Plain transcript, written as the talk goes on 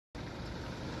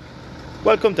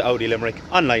Welcome to Audi Limerick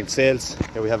online sales.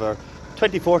 Here we have our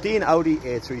 2014 Audi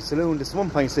A3 saloon. This is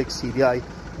 1.6 TDI,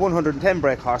 110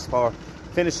 brake horsepower,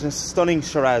 finished in a stunning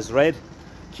Shiraz red.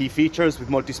 Key features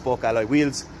with multi-spoke alloy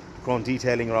wheels, chrome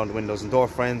detailing around the windows and door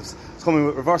frames. It's coming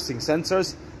with reversing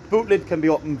sensors. Boot lid can be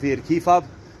opened via the key fob.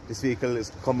 This vehicle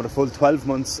is coming with a full 12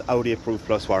 months Audi approved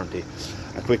plus warranty.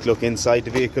 A quick look inside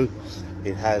the vehicle.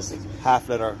 It has half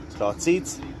leather cloth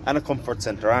seats and a comfort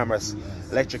centre armrest.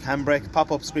 Electric handbrake,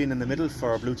 pop-up screen in the middle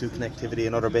for Bluetooth connectivity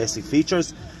and other basic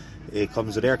features. It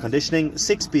comes with air conditioning,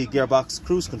 6-speed gearbox,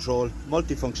 cruise control,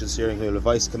 multifunction steering wheel with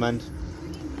voice command.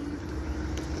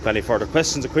 If any further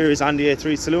questions or queries on the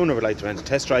A3 saloon or would like to rent a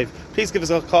test drive, please give us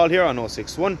a call here on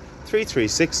 061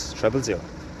 336 000.